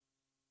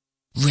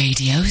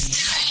Radio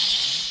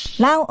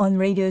 3. Now on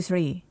Radio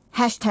 3,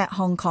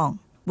 #Hong Kong,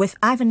 with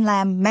Ivan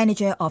Lam,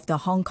 manager of the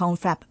Hong Kong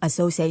PHAB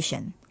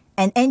Association,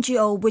 an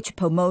NGO which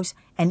promotes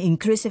an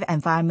inclusive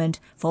environment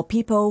for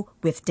people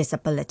with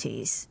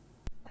disabilities.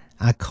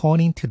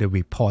 According to the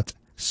report,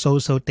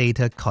 social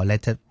data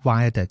collected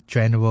via the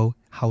General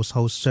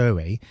Household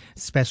Survey,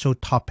 Special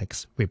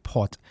Topics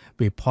Report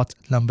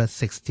number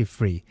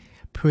 63,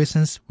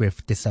 Persons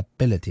with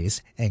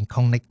Disabilities and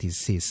Chronic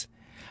Disease,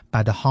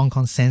 by the Hong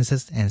Kong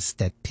Census and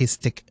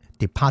Statistics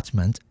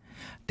Department,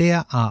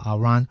 there are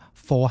around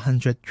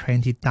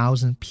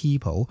 420,000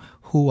 people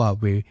who are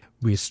with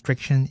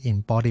restriction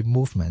in body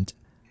movement.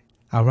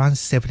 Around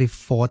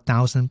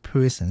 74,000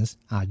 persons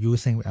are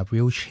using a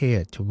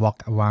wheelchair to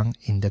walk around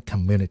in the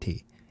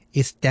community.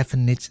 It's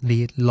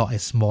definitely not a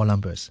small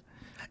number,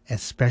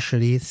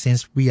 especially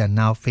since we are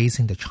now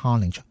facing the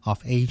challenge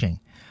of aging.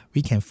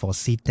 We can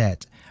foresee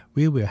that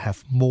we will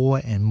have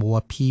more and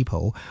more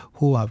people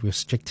who are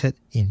restricted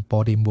in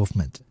body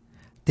movement.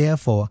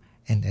 Therefore,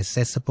 an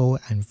accessible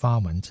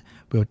environment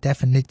will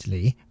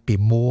definitely be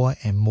more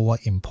and more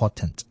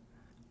important.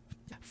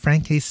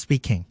 Frankly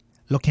speaking,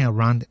 looking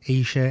around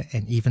Asia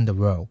and even the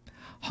world,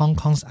 Hong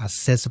Kong's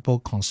accessible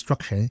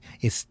construction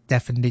is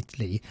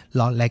definitely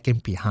not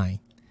lagging behind.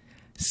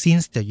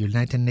 Since the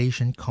United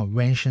Nations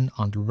Convention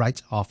on the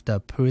Rights of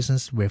the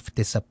Persons with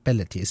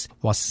Disabilities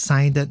was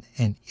signed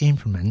and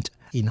implemented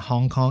in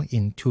Hong Kong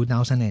in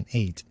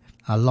 2008,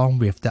 along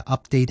with the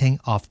updating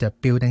of the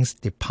Buildings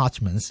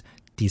Department's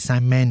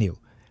Design Manual,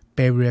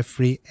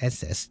 Barrier-Free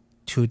Access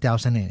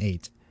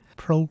 2008,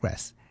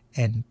 progress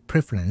and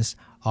prevalence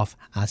of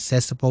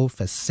accessible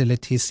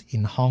facilities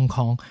in Hong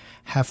Kong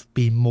have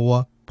been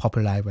more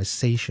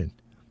popularization.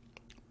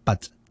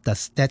 But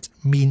does that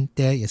mean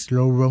there is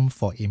no room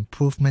for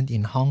improvement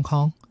in Hong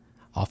Kong?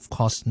 Of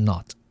course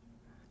not.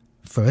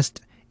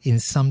 First, in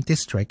some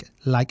districts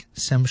like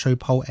Sham Shui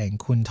Po and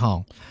Kwun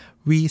Tong,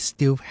 we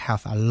still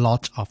have a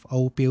lot of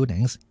old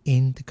buildings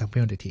in the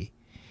community.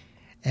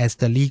 As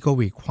the legal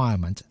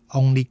requirement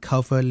only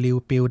cover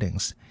new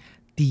buildings,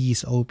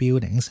 these old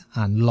buildings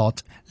are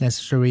not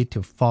necessary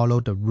to follow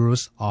the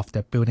rules of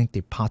the building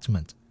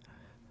department.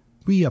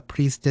 We are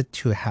pleased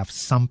to have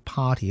some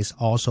parties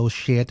also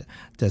shared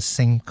the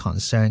same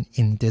concern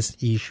in this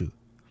issue.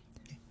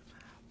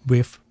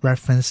 With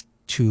reference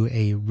to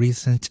a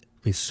recent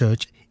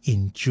research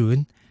in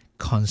June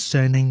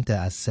concerning the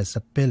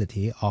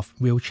accessibility of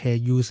wheelchair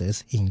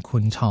users in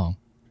Kwun Tong,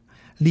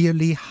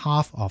 nearly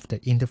half of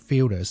the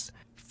interviewers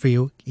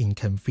feel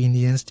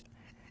inconvenienced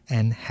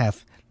and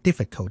have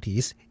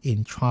difficulties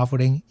in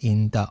traveling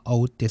in the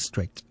old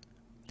district.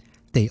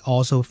 They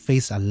also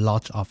face a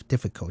lot of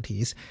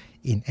difficulties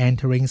in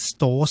entering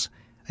stores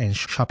and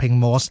shopping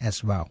malls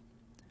as well.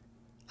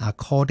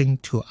 According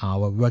to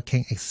our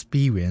working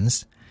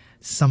experience,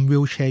 some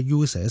wheelchair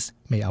users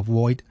may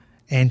avoid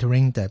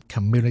entering the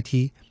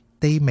community.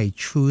 They may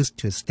choose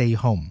to stay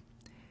home.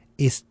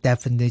 It's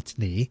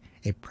definitely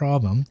a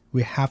problem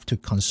we have to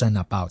concern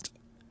about.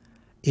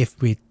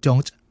 If we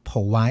don't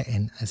provide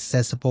an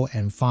accessible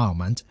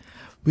environment,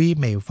 we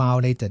may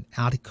violate the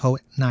Article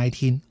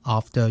 19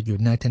 of the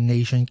United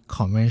Nations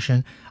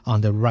Convention on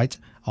the Rights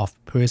of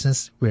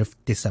Persons with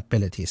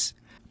Disabilities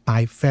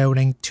by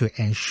failing to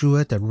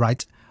ensure the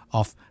right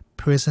of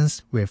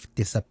persons with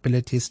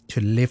disabilities to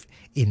live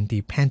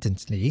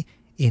independently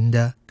in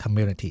the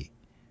community.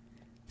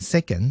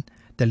 Second,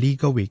 the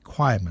legal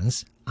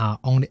requirements are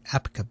only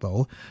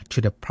applicable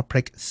to the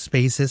public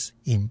spaces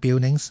in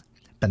buildings,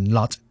 but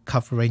not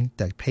covering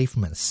the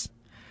pavements.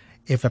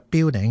 If a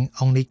building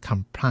only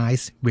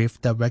complies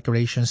with the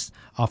regulations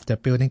of the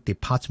building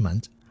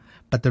department,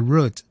 but the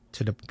road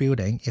to the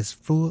building is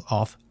full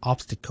of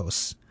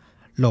obstacles,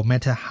 no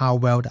matter how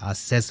well the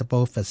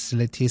accessible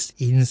facilities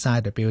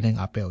inside the building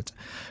are built,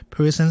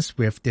 persons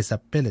with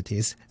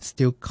disabilities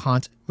still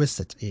can't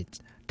visit it.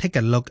 Take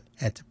a look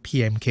at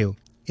PMQ.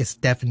 It's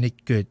definitely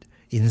good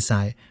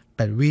inside,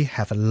 but we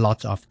have a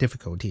lot of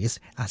difficulties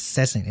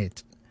accessing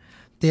it.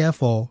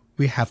 Therefore,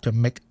 we have to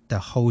make the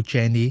whole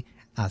journey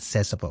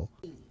accessible.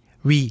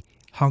 We,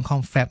 Hong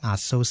Kong PHAB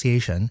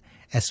Association,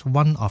 as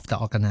one of the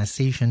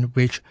organizations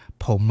which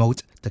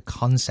promote the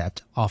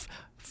concept of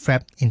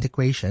PHAB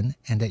integration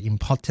and the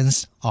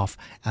importance of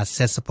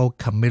accessible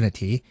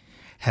community,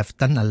 have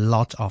done a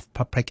lot of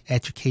public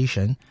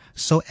education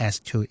so as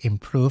to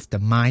improve the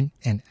mind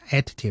and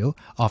attitude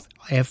of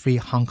every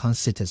Hong Kong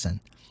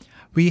citizen.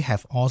 We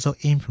have also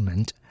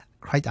implemented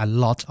quite a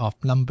lot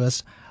of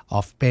numbers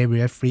of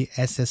barrier-free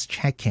access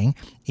checking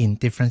in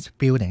different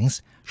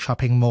buildings,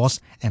 shopping malls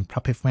and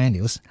public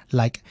venues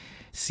like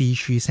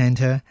Xishu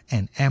Center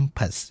and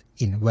Empress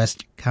in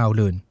West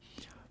Kowloon.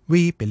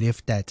 We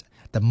believe that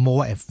the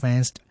more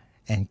advanced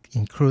and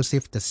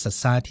inclusive the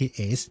society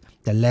is,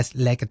 the less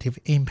negative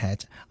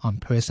impact on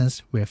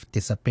persons with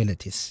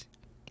disabilities.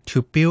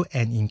 To build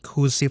an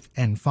inclusive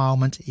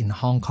environment in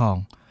Hong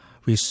Kong,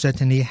 we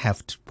certainly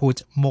have to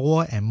put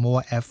more and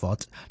more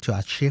effort to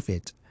achieve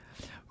it.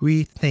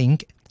 We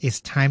think it's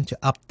time to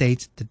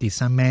update the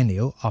design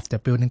manual of the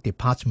building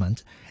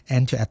department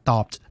and to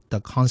adopt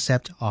the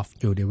concept of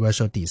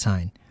universal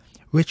design,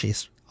 which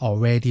is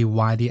already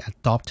widely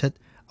adopted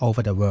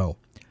over the world.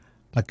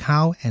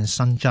 Macau and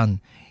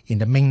Shenzhen in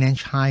the mainland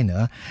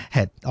China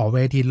had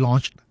already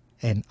launched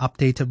an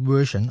updated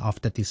version of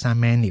the design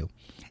manual,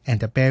 and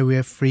the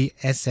barrier-free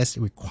access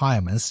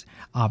requirements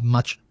are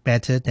much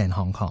better than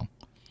Hong Kong.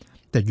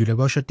 The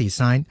universal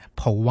design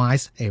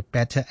provides a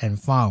better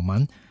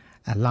environment,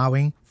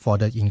 allowing for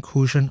the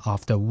inclusion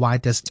of the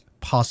widest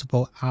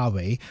possible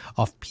array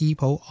of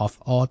people of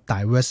all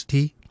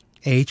diversity,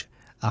 age,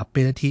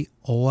 ability,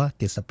 or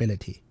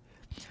disability.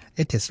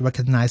 It is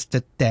recognized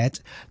that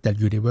the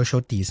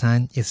universal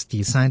design is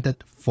designed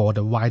for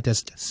the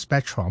widest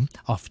spectrum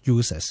of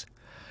users.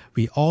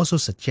 We also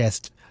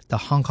suggest the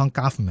Hong Kong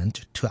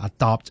government to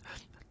adopt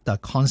the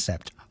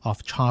concept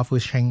of travel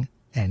chain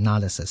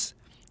analysis.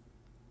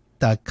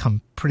 The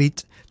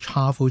complete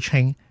travel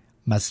chain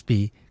must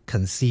be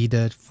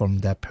considered from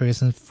the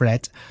person's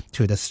flat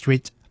to the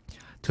street,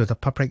 to the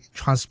public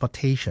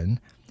transportation,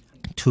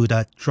 to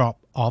the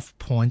drop-off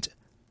point,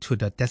 to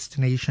the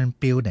destination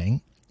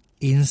building,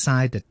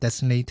 inside the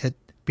designated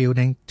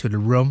building to the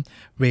room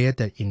where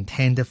the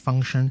intended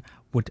function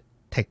would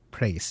take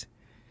place,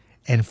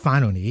 and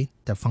finally,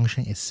 the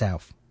function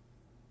itself.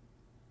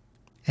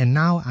 And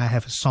now I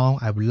have a song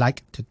I would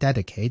like to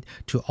dedicate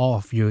to all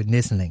of you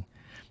listening.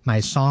 My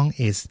song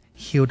is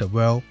Heal the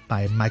World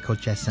by Michael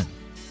Jackson.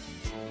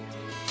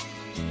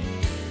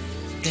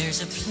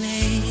 There's a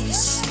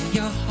place in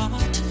your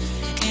heart,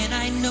 and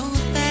I know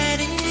that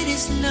it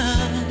is love.